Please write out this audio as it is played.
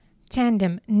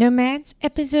Tandem Nomads,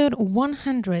 episode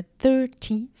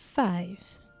 135.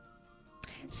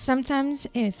 Sometimes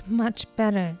it's much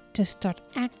better to start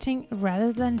acting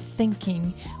rather than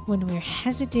thinking when we're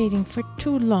hesitating for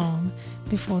too long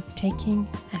before taking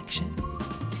action.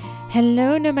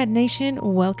 Hello, Nomad Nation.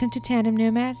 Welcome to Tandem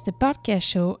Nomads, the podcast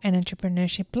show and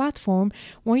entrepreneurship platform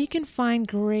where you can find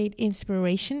great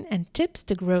inspiration and tips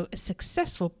to grow a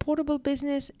successful portable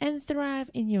business and thrive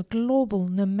in your global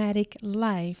nomadic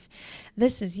life.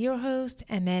 This is your host,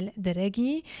 Amel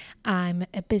Deregi. I'm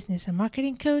a business and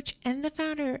marketing coach and the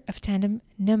founder of Tandem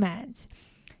Nomads.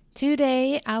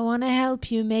 Today, I want to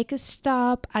help you make a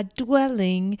stop at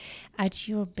dwelling at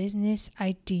your business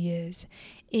ideas.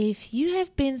 If you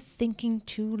have been thinking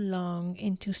too long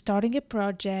into starting a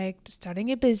project,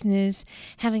 starting a business,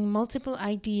 having multiple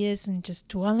ideas and just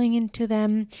dwelling into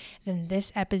them, then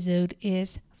this episode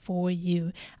is for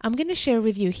you. I'm going to share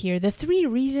with you here the 3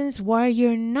 reasons why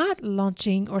you're not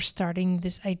launching or starting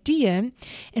this idea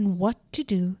and what to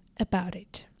do about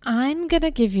it. I'm going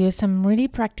to give you some really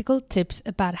practical tips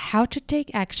about how to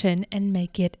take action and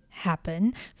make it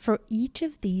happen for each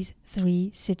of these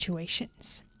 3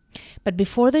 situations. But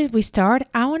before we start,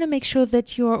 I want to make sure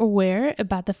that you're aware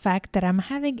about the fact that I'm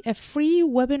having a free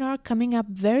webinar coming up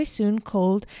very soon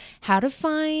called How to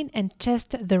Find and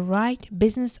Test the Right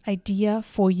Business Idea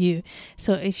for You.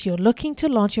 So if you're looking to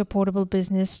launch your portable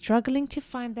business, struggling to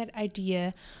find that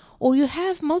idea, or you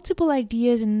have multiple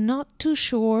ideas and not too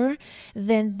sure,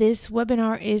 then this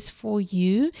webinar is for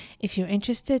you. If you're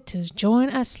interested to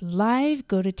join us live,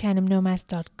 go to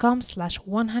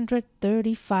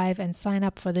tandemnomads.com/135 and sign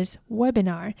up for this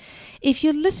webinar. If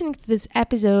you're listening to this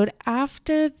episode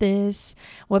after this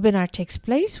webinar takes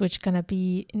place, which is going to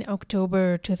be in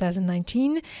October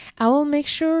 2019, I will make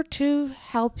sure to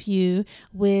help you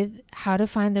with how to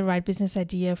find the right business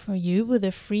idea for you with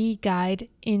a free guide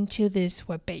into this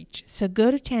webpage. So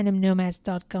go to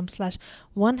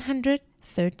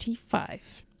tandemnomads.com/135.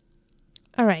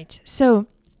 All right. So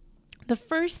the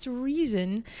first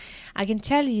reason I can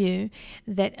tell you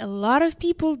that a lot of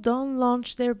people don't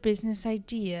launch their business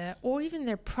idea or even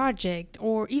their project,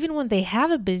 or even when they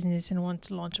have a business and want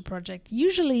to launch a project,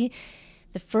 usually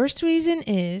the first reason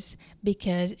is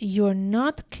because you're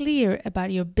not clear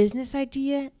about your business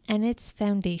idea and its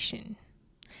foundation.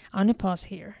 I'm going to pause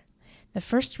here. The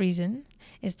first reason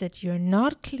is that you're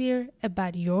not clear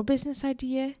about your business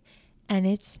idea and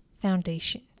its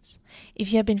foundations.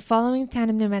 If you have been following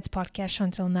Tandem Nomads podcast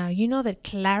until now, you know that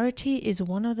clarity is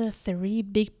one of the 3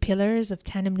 big pillars of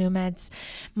Tandem Nomads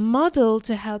model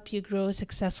to help you grow a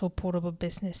successful portable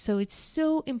business. So it's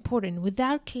so important.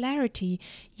 Without clarity,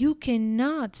 you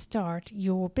cannot start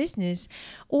your business.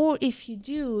 Or if you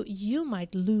do, you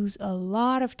might lose a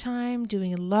lot of time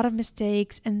doing a lot of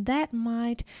mistakes, and that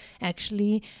might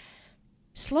actually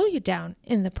slow you down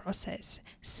in the process.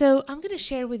 So I'm going to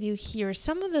share with you here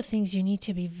some of the things you need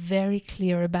to be very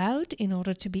clear about in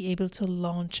order to be able to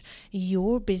launch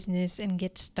your business and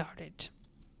get started.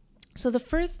 So the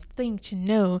first thing to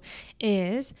know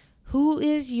is who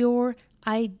is your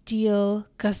ideal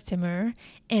customer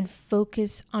and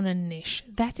focus on a niche.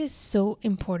 That is so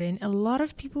important. A lot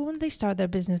of people, when they start their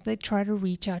business, they try to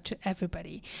reach out to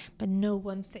everybody. But know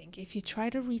one thing, if you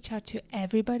try to reach out to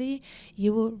everybody,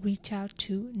 you will reach out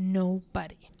to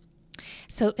nobody.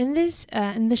 So in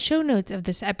the show notes of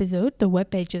this episode, the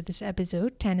webpage of this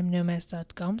episode,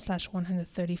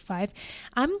 tandemnomads.com/135,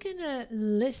 I'm going to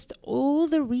list all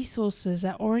the resources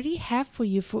I already have for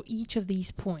you for each of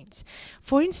these points.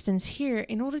 For instance, here,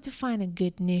 in order to find a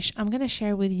good niche, I'm going to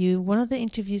share with you one of the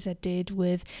interviews I did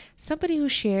with somebody who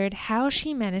shared how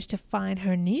she managed to find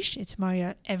her niche. It's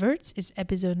Maria Everts. It's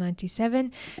episode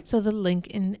 97. So the link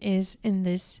is in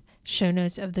this show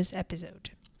notes of this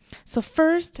episode. So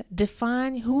first,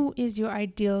 define who is your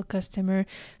ideal customer,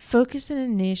 focus on a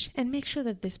niche, and make sure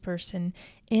that this person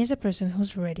is a person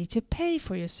who's ready to pay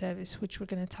for your service, which we're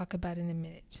going to talk about in a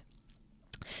minute.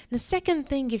 The second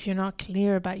thing, if you're not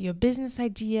clear about your business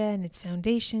idea and its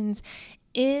foundations,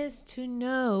 is to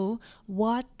know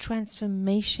what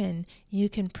transformation you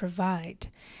can provide.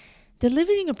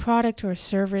 Delivering a product or a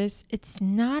service, it's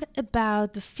not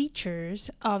about the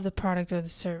features of the product or the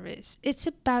service. It's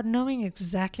about knowing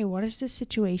exactly what is the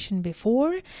situation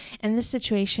before and the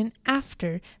situation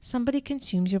after somebody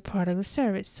consumes your product or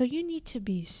service. So you need to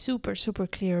be super, super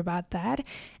clear about that.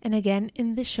 And again,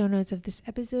 in the show notes of this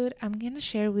episode, I'm going to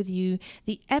share with you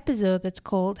the episode that's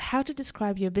called How to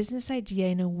Describe Your Business Idea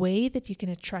in a Way That You Can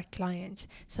Attract Clients.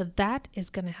 So that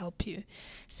is going to help you.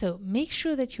 So make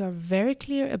sure that you are very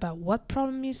clear about what what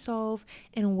problem you solve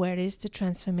and where is the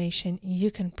transformation you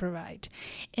can provide.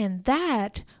 And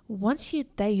that, once you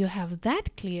have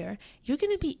that clear, you're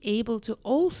going to be able to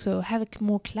also have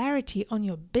more clarity on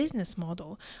your business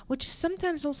model, which is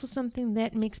sometimes also something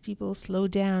that makes people slow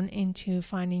down into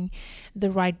finding the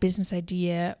right business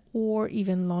idea or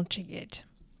even launching it.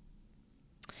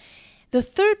 The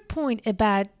third point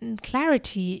about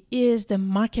clarity is the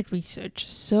market research.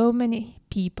 So many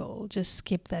people just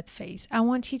skip that phase. I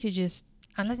want you to just,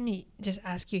 let me just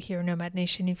ask you here, Nomad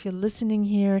Nation, if you're listening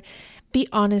here, be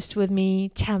honest with me.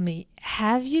 Tell me,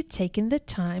 have you taken the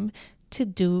time to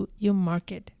do your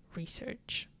market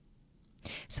research?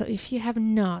 So if you have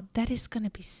not, that is going to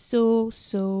be so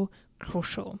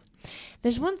crucial.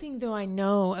 There's one thing though I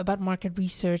know about market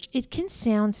research. It can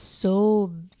sound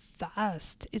so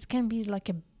vast. It can be like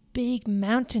a big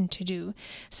mountain to do.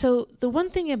 So the one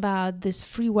thing about this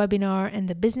free webinar and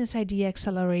the Business Idea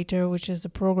Accelerator, which is the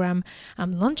program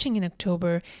I'm launching in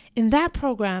October, in that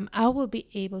program, I will be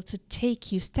able to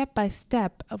take you step by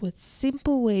step with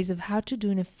simple ways of how to do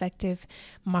an effective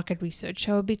market research.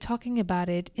 I will be talking about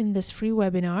it in this free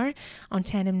webinar on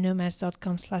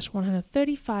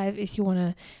tandemnomads.com/135 if you want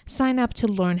to sign up to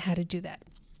learn how to do that.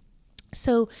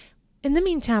 So in the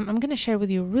meantime, I'm going to share with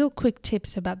you real quick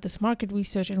tips about this market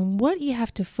research and what you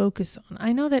have to focus on.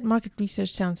 I know that market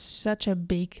research sounds such a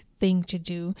big thing to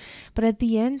do, but at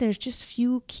the end, there's just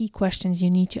few key questions you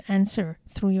need to answer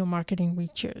through your marketing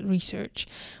research,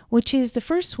 which is the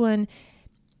first one.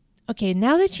 Okay,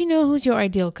 now that you know who's your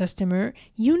ideal customer,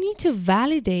 you need to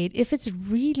validate if it's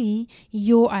really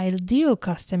your ideal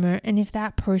customer and if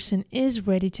that person is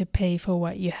ready to pay for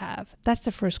what you have. That's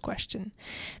the first question.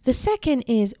 The second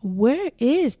is, where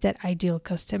is that ideal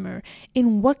customer?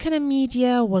 In what kind of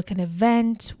media, what kind of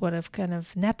event, what kind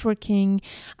of networking,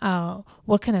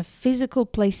 what kind of physical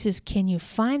places can you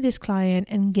find this client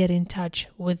and get in touch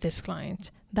with this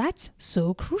client? That's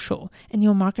so crucial, and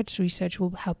your market research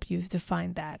will help you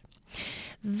define that.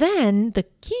 Then the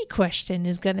key question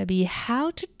is going to be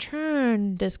how to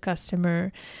turn this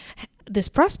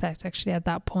prospect actually at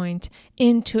that point,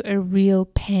 into a real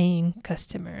paying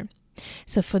customer.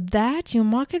 So for that, your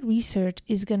market research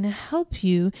is going to help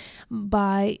you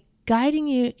by guiding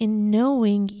you in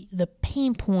knowing the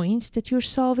pain points that you're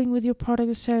solving with your product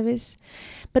or service.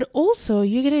 But also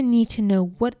you're going to need to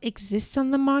know what exists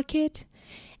on the market.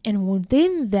 And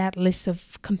within that list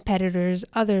of competitors,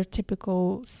 other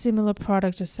typical similar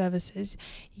products or services,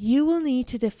 you will need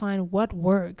to define what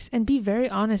works and be very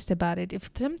honest about it. If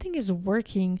something is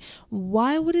working,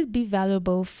 why would it be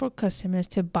valuable for customers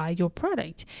to buy your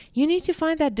product? You need to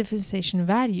find that differentiation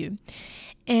value.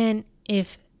 And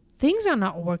if things are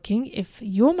not working, if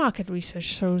your market research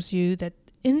shows you that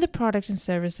in the products and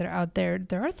services that are out there,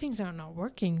 there are things that are not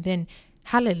working, then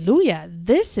hallelujah,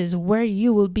 this is where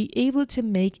you will be able to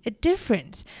make a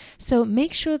difference. So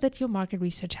make sure that your market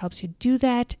research helps you do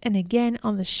that. And again,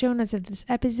 on the show notes of this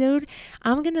episode,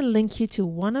 I'm going to link you to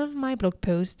one of my blog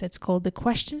posts that's called The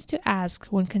Questions to Ask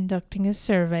When Conducting a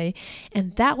Survey,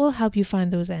 and that will help you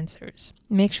find those answers.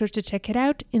 Make sure to check it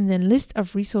out in the list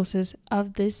of resources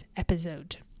of this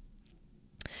episode.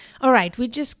 All right, we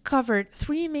just covered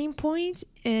 3 main points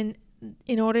in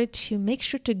order to make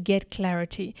sure to get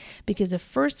clarity, because the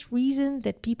first reason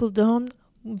that people don't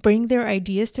bring their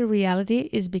ideas to reality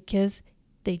is because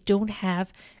they don't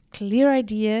have clear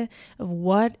idea of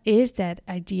what is that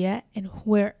idea and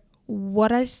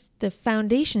what is the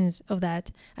foundations of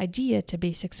that idea to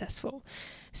be successful.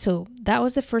 So that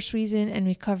was the first reason, and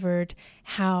we covered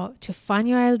how to find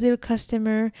your ideal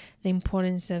customer, the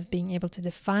importance of being able to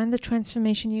define the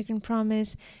transformation you can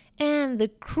promise, and the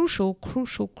crucial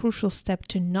step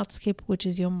to not skip, which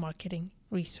is your marketing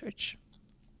research.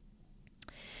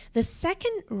 The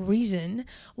second reason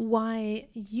why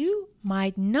you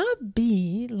might not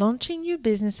be launching your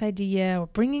business idea or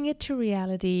bringing it to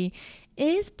reality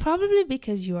is probably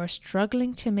because you are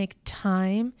struggling to make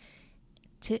time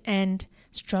and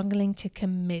struggling to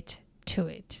commit to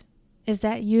it. Is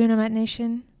that you, Nomad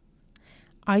Nation?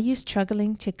 Are you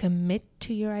struggling to commit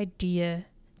to your idea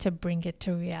to bring it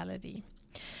to reality?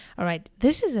 All right,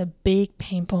 this is a big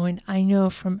pain point I know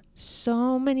from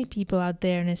so many people out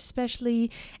there, and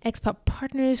especially expat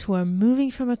partners who are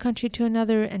moving from a country to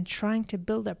another and trying to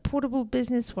build a portable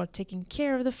business while taking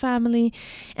care of the family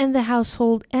and the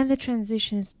household and the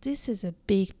transitions. This is a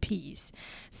big piece.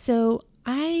 So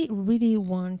I really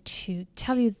want to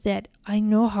tell you that I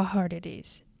know how hard it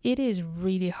is. It is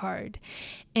really hard.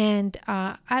 And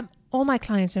all my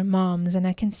clients are moms, and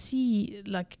I can see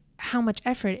how much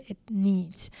effort it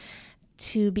needs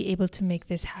to be able to make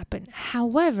this happen.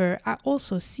 However, I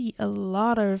also see a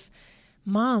lot of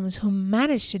moms who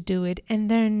manage to do it, and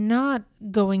they're not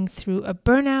going through a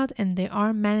burnout, and they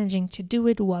are managing to do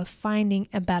it while finding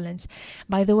a balance.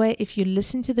 By the way, if you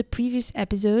listen to the previous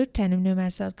episode,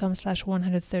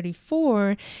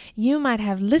 tandemnomads.com/134, you might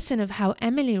have listened of how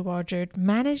Emily Rogers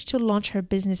managed to launch her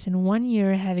business in 1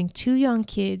 year, having 2 young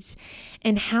kids,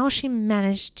 and how she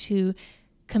managed to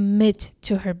commit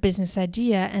to her business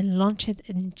idea and launch it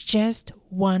in just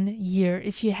 1 year.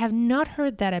 If you have not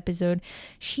heard that episode,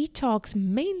 she talks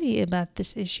mainly about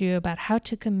this issue, about how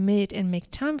to commit and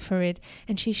make time for it,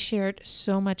 and she shared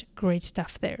so much great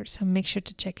stuff there, so make sure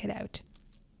to check it out.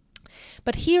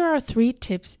 But here are 3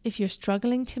 tips if you're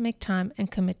struggling to make time and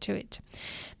commit to it.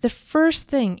 The first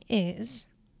thing is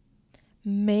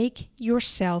make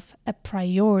yourself a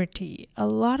priority. A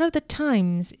lot of the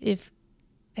times, if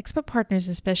expat partners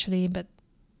especially, but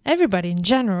everybody in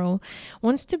general,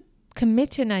 wants to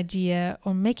commit to an idea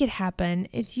or make it happen,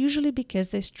 it's usually because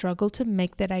they struggle to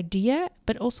make that idea,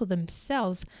 but also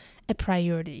themselves, a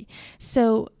priority.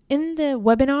 So in the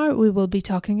webinar, we will be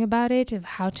talking about it, of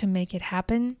how to make it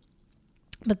happen.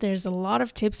 But there's a lot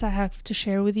of tips I have to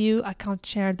share with you. I can't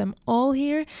share them all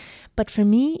here. But for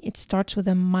me, it starts with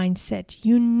a mindset.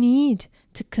 You need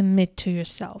to commit to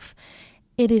yourself.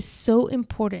 It is so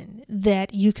important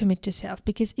that you commit to self,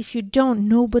 because if you don't,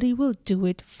 nobody will do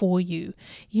it for you.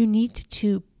 You need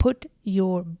to put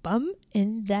your bum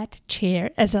in that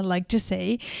chair, as I like to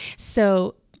say.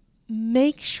 So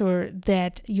make sure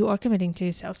that you are committing to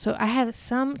yourself. So I have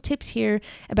some tips here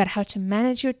about how to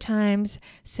manage your times.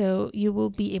 So you will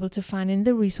be able to find in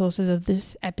the resources of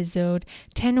this episode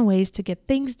 10 ways to get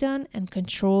things done and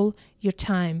control your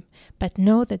time. But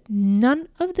know that none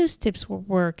of those tips will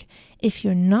work if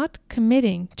you're not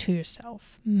committing to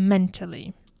yourself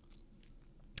mentally.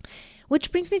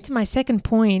 Which brings me to my second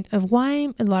point of why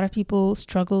a lot of people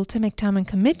struggle to make time and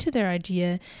commit to their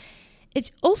idea.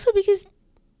 It's also because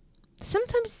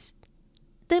sometimes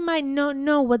they might not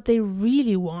know what they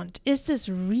really want. Is this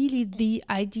really the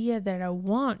idea that I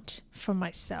want for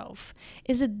myself?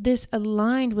 Is it this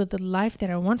aligned with the life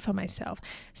that I want for myself?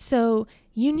 So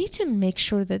you need to make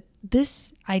sure that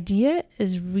this idea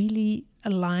is really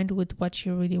aligned with what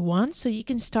you really want. So you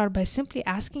can start by simply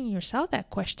asking yourself that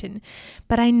question.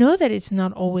 But I know that it's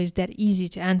not always that easy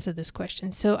to answer this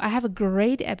question. So I have a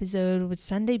great episode with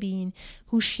Sunday Bean,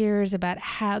 who shares about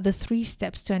how the 3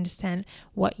 steps to understand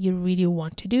what you really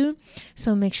want to do.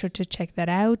 So make sure to check that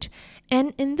out.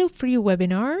 And in the free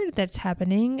webinar that's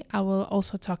happening, I will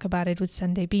also talk about it with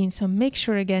Sunday Bean. So make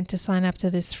sure again to sign up to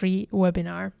this free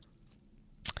webinar.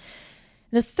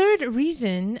 The third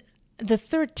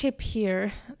tip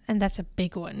here, and that's a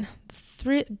big one,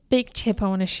 the big tip I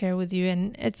want to share with you,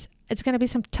 and it's going to be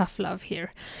some tough love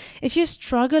here. If you're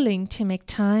struggling to make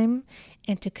time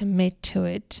and to commit to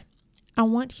it, I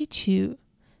want you to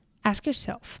ask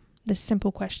yourself this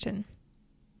simple question.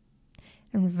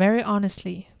 And very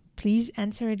honestly, please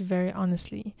answer it very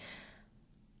honestly.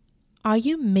 Are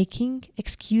you making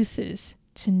excuses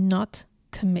to not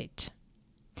commit?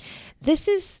 This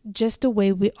is just the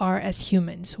way we are as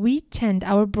humans.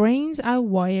 Our brains are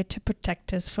wired to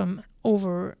protect us from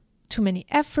over too many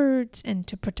efforts and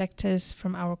to protect us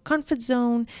from our comfort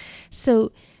zone.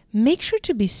 So make sure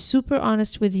to be super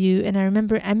honest with you. And I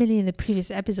remember Emily in the previous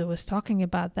episode was talking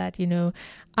about that,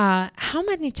 how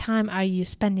many time are you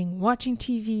spending watching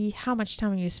TV? How much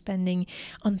time are you spending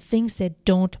on things that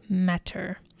don't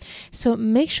matter? So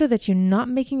make sure that you're not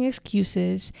making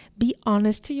excuses, be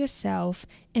honest to yourself,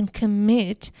 and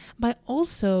commit by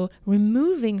also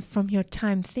removing from your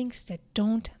time things that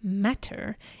don't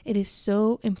matter. It is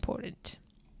so important.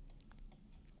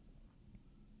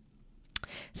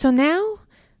 So now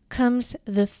comes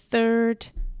the third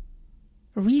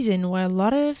reason why a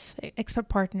lot of expat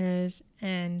partners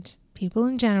and people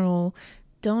in general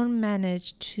don't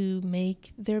manage to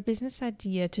make their business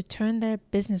idea, to turn their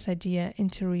business idea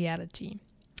into reality.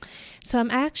 So I'm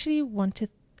actually want to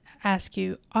ask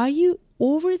you, are you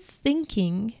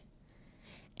overthinking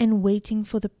and waiting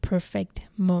for the perfect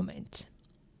moment?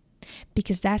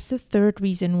 Because that's the third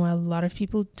reason why a lot of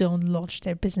people don't launch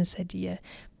their business idea.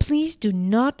 Please do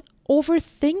not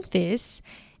overthink this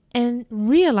and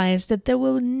realize that there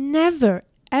will never,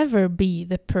 ever be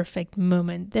the perfect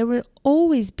moment. There will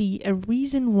always be a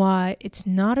reason why it's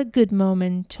not a good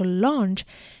moment to launch,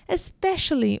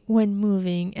 especially when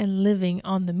moving and living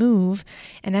on the move.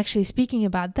 And actually speaking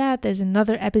about that, there's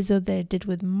another episode that I did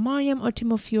with Mariam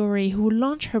Ottimo-Fiore, who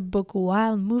launched her book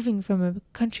while moving from a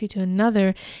country to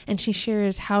another, and she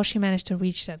shares how she managed to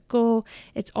reach that goal.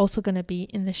 It's also going to be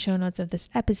in the show notes of this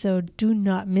episode. Do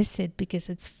not miss it because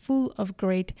it's full of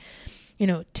great,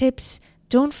 tips,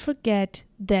 don't forget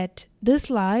that this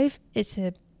life, it's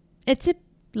a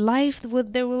life where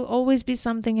there will always be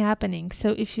something happening.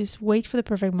 So if you wait for the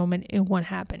perfect moment, it won't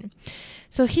happen.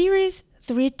 So here is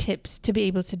 3 tips to be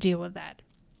able to deal with that.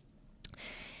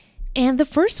 And the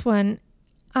first one,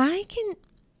 I can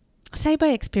say by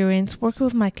experience, working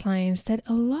with my clients, that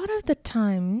a lot of the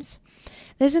times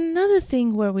there's another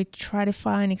thing where we try to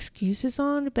find excuses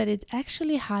on, but it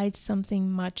actually hides something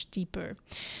much deeper,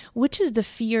 which is the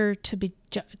fear to be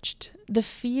judged, the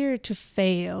fear to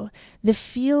fail, the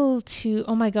fear to,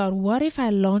 oh my God, what if I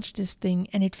launch this thing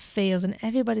and it fails and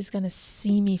everybody's going to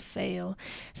see me fail?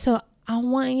 So I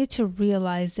want you to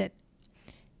realize that,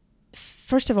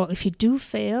 first of all, if you do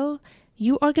fail,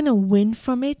 you are going to win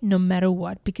from it no matter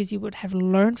what, because you would have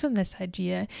learned from this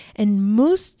idea. And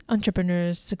most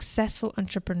entrepreneurs, successful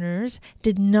entrepreneurs,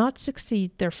 did not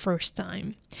succeed their first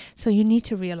time. So you need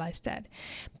to realize that.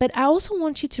 But I also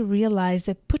want you to realize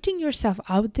that putting yourself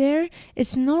out there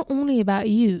is not only about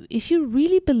you. If you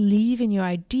really believe in your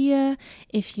idea,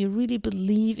 if you really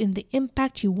believe in the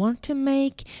impact you want to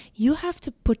make, you have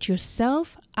to put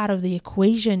yourself out of the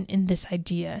equation in this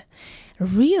idea.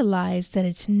 Realize that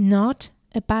it's not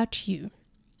about you.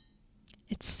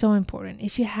 It's so important.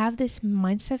 If you have this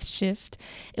mindset shift,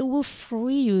 it will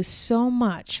free you so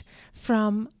much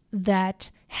from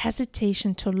that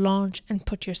hesitation to launch and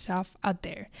put yourself out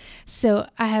there. So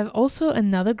I have also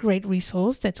another great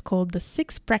resource that's called the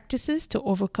 6 practices to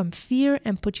overcome fear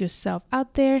and put yourself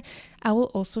out there. I will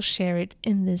also share it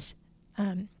in the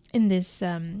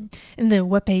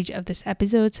webpage of this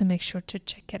episode, so make sure to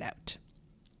check it out.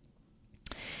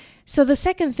 So the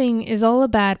second thing is all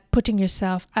about putting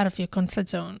yourself out of your comfort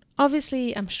zone.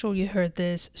 Obviously, I'm sure you heard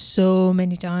this so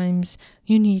many times.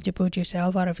 You need to put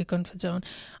yourself out of your comfort zone.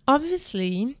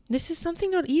 Obviously, this is something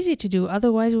not easy to do.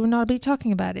 Otherwise, we would not be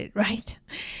talking about it, right?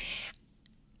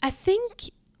 I think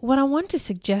what I want to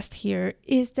suggest here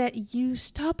is that you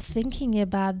stop thinking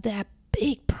about that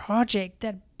big project,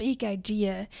 that big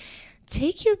idea.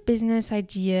 Take your business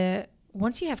idea,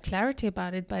 once you have clarity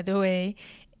about it, by the way,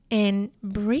 and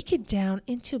break it down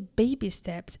into baby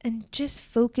steps and just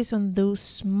focus on those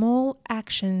small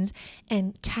actions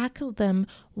and tackle them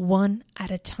one at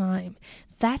a time.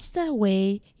 That's the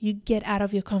way you get out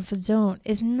of your comfort zone.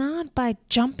 It's not by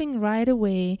jumping right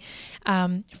away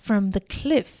from the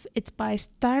cliff. It's by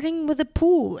starting with a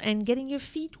pool and getting your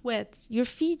feet wet, your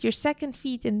second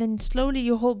feet, and then slowly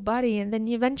your whole body. And then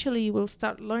eventually you will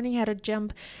start learning how to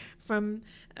jump from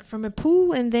a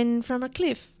pool and then from a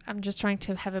cliff. I'm just trying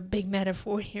to have a big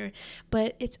metaphor here,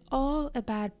 but it's all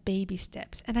about baby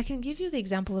steps. And I can give you the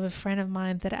example of a friend of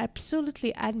mine that I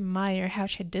absolutely admire how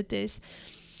she did this.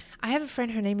 I have a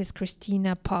friend, her name is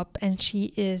Christina Pop, and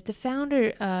she is the founder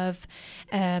of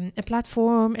a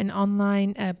platform, an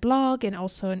online blog, and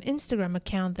also an Instagram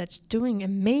account that's doing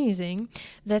amazing.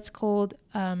 That's called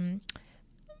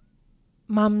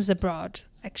Moms Abroad.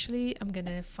 Actually, I'm going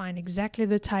to find exactly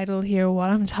the title here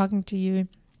while I'm talking to you.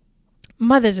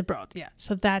 Mothers Abroad, yeah.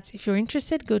 So that's, if you're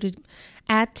interested, go to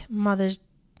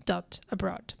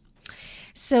 @mothers.abroad.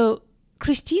 So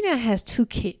Christina has 2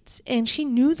 kids, and she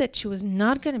knew that she was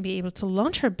not going to be able to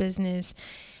launch her business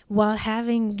while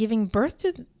giving birth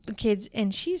to the kids.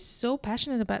 And she's so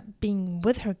passionate about being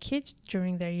with her kids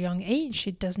during their young age.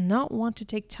 She does not want to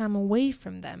take time away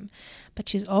from them, but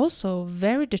she's also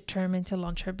very determined to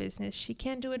launch her business. She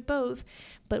can't do it both,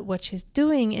 but what she's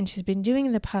doing, and she's been doing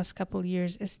in the past couple of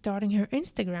years, is starting her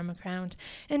Instagram account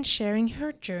and sharing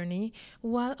her journey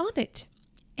while on it.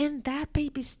 And that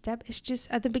baby step is just,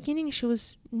 at the beginning, she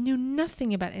knew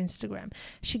nothing about Instagram.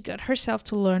 She got herself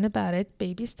to learn about it,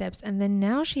 baby steps. And then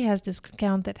now she has this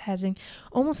account that has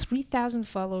almost 3,000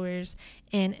 followers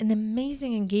and an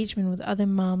amazing engagement with other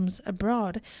moms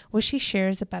abroad, where she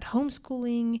shares about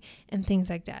homeschooling and things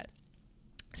like that.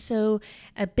 So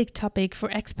a big topic for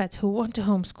expats who want to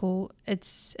homeschool.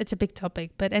 It's a big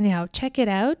topic. But anyhow, check it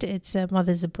out. It's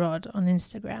Mothers Abroad on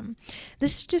Instagram.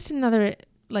 This is just another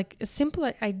a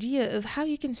simple idea of how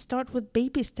you can start with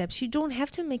baby steps. You don't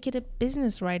have to make it a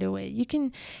business right away. You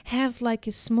can have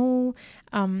a small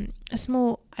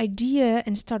idea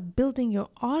and start building your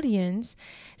audience,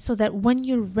 so that when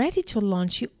you're ready to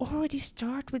launch, you already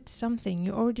start with something.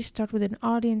 You already start with an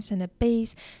audience and a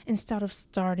base instead of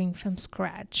starting from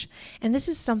scratch. And this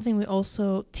is something we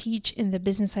also teach in the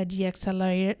Business Idea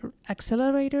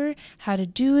Accelerator, how to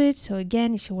do it. So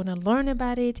again, if you want to learn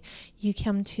about it, you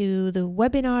come to the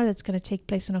webinar that's going to take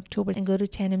place in October and go to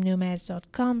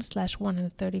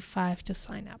tandemnomads.com/135 to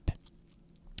sign up.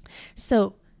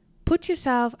 So put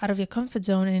yourself out of your comfort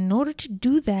zone, and in order to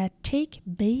do that, take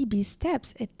baby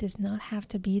steps. It does not have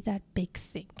to be that big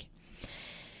thing.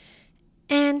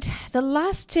 And the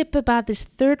last tip about this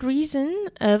third reason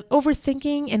of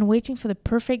overthinking and waiting for the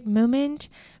perfect moment,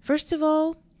 first of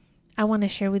all, I want to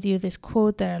share with you this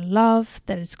quote that I love,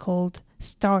 that is called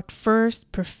 "Start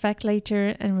first, perfect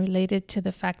later," and related to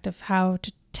the fact of how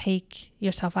to take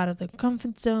yourself out of the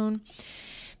comfort zone.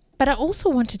 But I also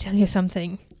want to tell you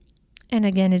something. And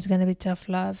again, it's going to be tough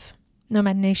love.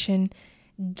 Nomad Nation,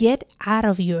 get out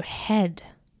of your head.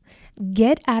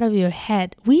 Get out of your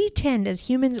head. We tend as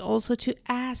humans also to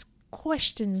ask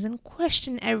questions and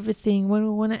question everything when we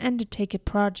want to undertake a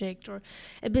project or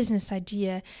a business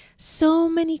idea. So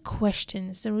many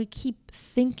questions, and we keep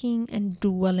thinking and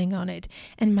dwelling on it.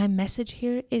 And my message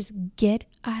here is get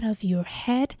out of your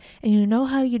head. And you know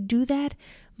how you do that?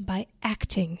 By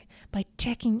acting, by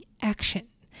taking action.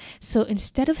 So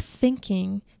instead of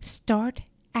thinking, start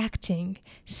acting.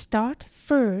 Start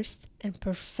first and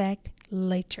perfect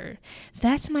later.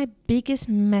 That's my biggest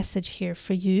message here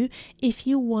for you if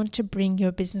you want to bring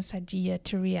your business idea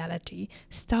to reality.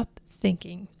 Stop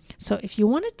thinking. So if you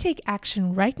want to take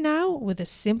action right now, with a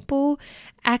simple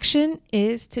action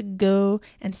is to go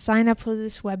and sign up for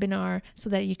this webinar so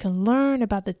that you can learn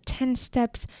about the 10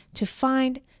 steps to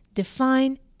find,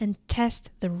 define, and test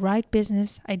the right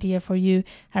business idea for you.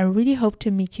 I really hope to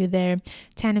meet you there.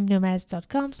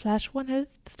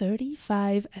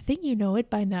 tandemnomads.com/135. I think you know it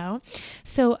by now.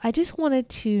 So I just wanted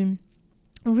to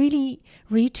really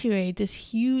reiterate this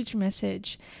huge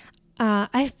message.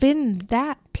 I've been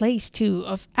that place too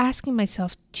of asking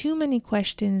myself too many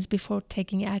questions before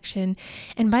taking action.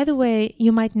 And by the way,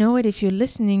 you might know it if you're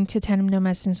listening to Tandem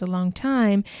Nomad since a long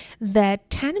time, that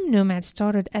Tandem Nomad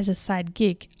started as a side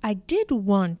gig. I did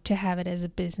want to have it as a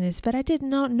business, but I did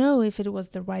not know if it was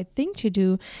the right thing to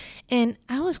do. And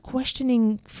I was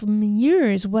questioning for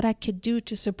years what I could do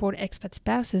to support expat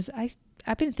spouses. I've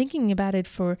been thinking about it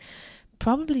for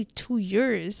probably 2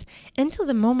 years, until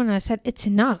the moment I said, it's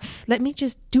enough. Let me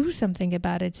just do something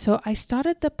about it. So I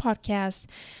started the podcast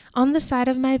on the side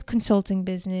of my consulting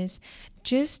business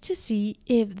just to see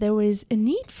if there was a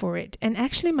need for it. And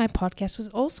actually my podcast was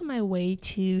also my way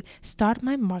to start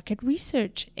my market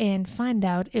research and find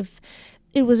out if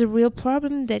it was a real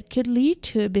problem that could lead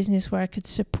to a business where I could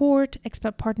support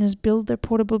expat partners build their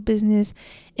portable business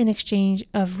in exchange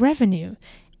of revenue.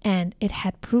 And it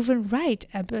had proven right.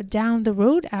 But down the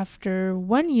road, after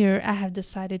 1 year, I have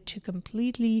decided to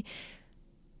completely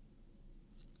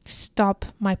stop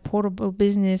my portable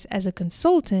business as a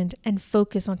consultant and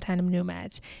focus on Tandem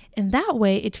Nomads. And that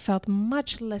way, it felt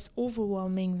much less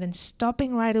overwhelming than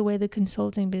stopping right away the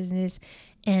consulting business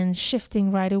and shifting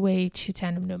right away to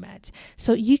Tandem Nomads.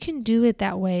 So you can do it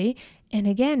that way. And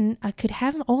again, I could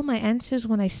have all my answers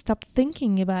when I stopped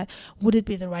thinking about, would it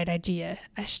be the right idea?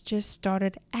 I just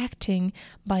started acting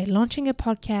by launching a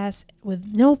podcast with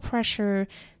no pressure,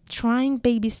 trying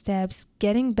baby steps,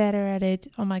 getting better at it.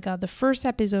 Oh my God, the first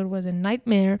episode was a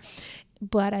nightmare,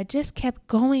 but I just kept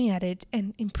going at it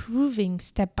and improving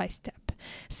step by step.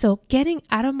 So getting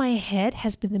out of my head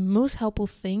has been the most helpful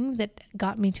thing that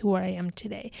got me to where I am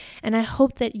today. And I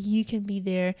hope that you can be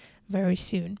there very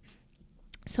soon.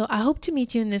 So I hope to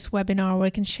meet you in this webinar where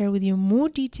I can share with you more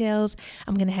details.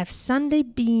 I'm going to have Sunday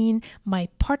Bean, my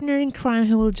partner in crime,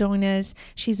 who will join us.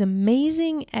 She's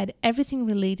amazing at everything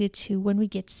related to when we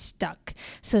get stuck.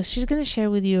 So she's going to share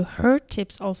with you her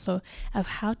tips also of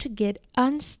how to get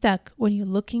unstuck when you're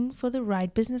looking for the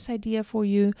right business idea for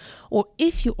you, or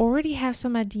if you already have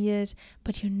some ideas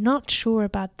but you're not sure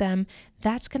about them.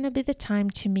 That's going to be the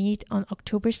time to meet on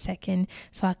October 2nd.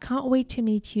 So I can't wait to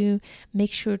meet you.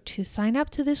 Make sure to sign up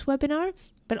to this webinar.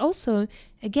 But also,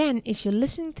 again, if you're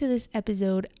listening to this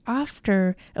episode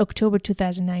after October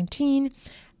 2019,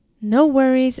 no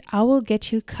worries. I will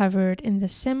get you covered in the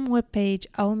same webpage.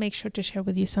 I will make sure to share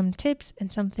with you some tips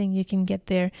and something you can get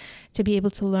there to be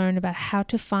able to learn about how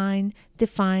to find,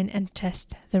 define, and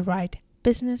test the right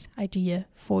business idea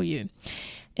for you.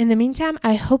 In the meantime,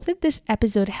 I hope that this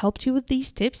episode helped you with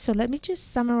these tips. So let me just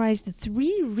summarize the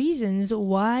 3 reasons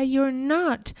why you're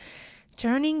not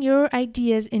turning your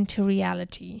ideas into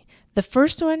reality. The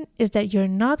first one is that you're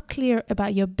not clear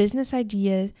about your business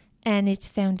idea and its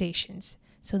foundations.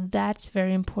 So that's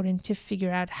very important to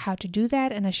figure out how to do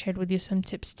that. And I shared with you some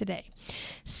tips today.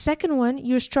 Second one,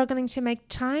 you're struggling to make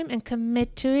time and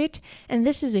commit to it. And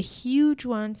this is a huge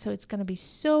one. So it's going to be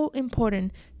so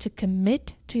important to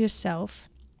commit to yourself.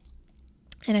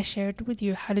 And I shared with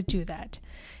you how to do that.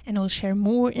 And I'll share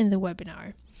more in the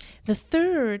webinar. The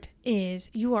third is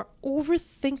you are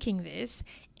overthinking this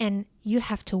and you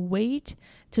have to wait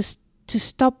to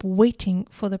stop waiting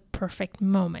for the perfect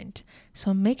moment.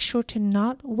 So make sure to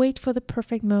not wait for the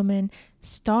perfect moment.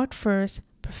 Start first,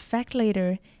 perfect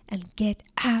later, and get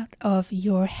out of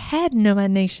your head,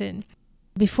 Nomad Nation.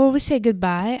 Before we say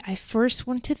goodbye, I first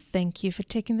want to thank you for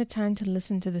taking the time to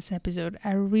listen to this episode.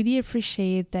 I really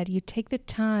appreciate that you take the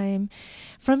time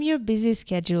from your busy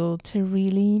schedule to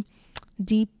really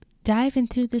deep dive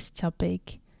into this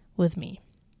topic with me.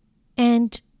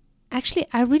 And actually,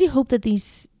 I really hope that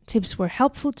these tips were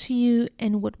helpful to you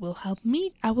and what will help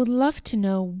me. I would love to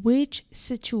know which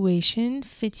situation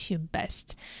fits you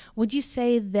best. Would you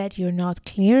say that you're not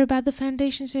clear about the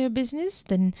foundations of your business?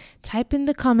 Then type in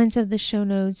the comments of the show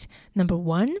notes, number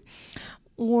 1.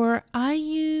 Or are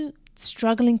you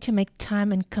struggling to make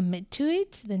time and commit to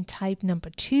it? Then type number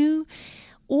 2.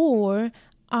 Or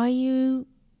are you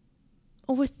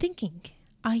overthinking?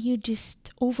 Are you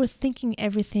just overthinking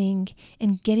everything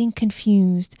and getting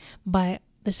confused by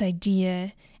this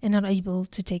idea and not able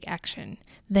to take action?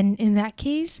 Then in that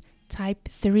case, type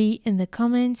 3 in the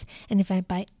comments. And if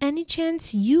by any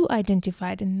chance you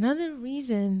identified another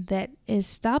reason that is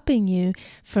stopping you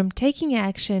from taking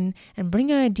action and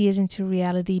bringing ideas into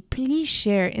reality, please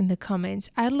share in the comments.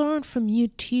 I learn from you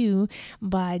too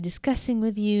by discussing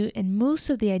with you, and most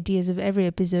of the ideas of every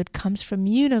episode comes from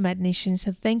you, Nomad Nation.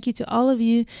 So thank you to all of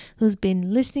you who's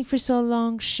been listening for so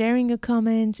long, sharing your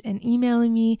comments and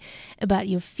emailing me about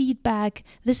your feedback.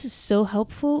 This is so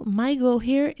helpful. My goal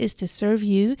here is to serve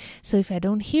you. So if I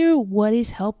don't hear what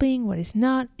is helping, what is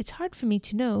not, it's hard for me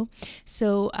to know.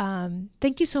 So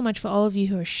thank you so much for all of you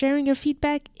who are sharing your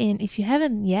feedback. And if you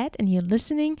haven't yet and you're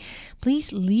listening,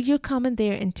 please leave your comment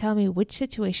there and tell me which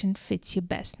situation fits you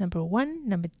best. Number 1,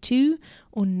 number 2,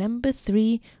 or number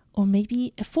 3, or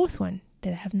maybe a 4th one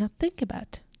that I have not think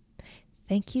about.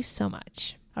 Thank you so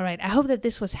much. All right, I hope that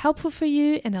this was helpful for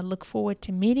you, and I look forward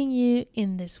to meeting you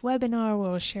in this webinar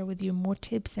where I'll share with you more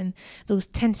tips and those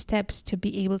 10 steps to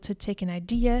be able to take an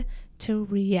idea to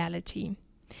reality.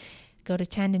 Go to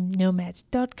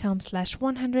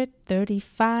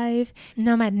tandemnomads.com/135.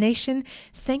 Nomad Nation,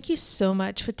 thank you so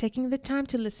much for taking the time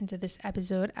to listen to this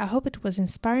episode. I hope it was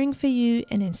inspiring for you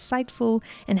and insightful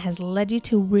and has led you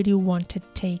to really want to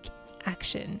take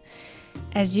action.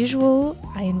 As usual,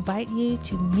 I invite you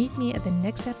to meet me at the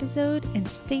next episode and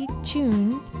stay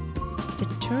tuned to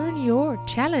turn your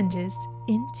challenges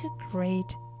into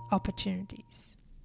great opportunities.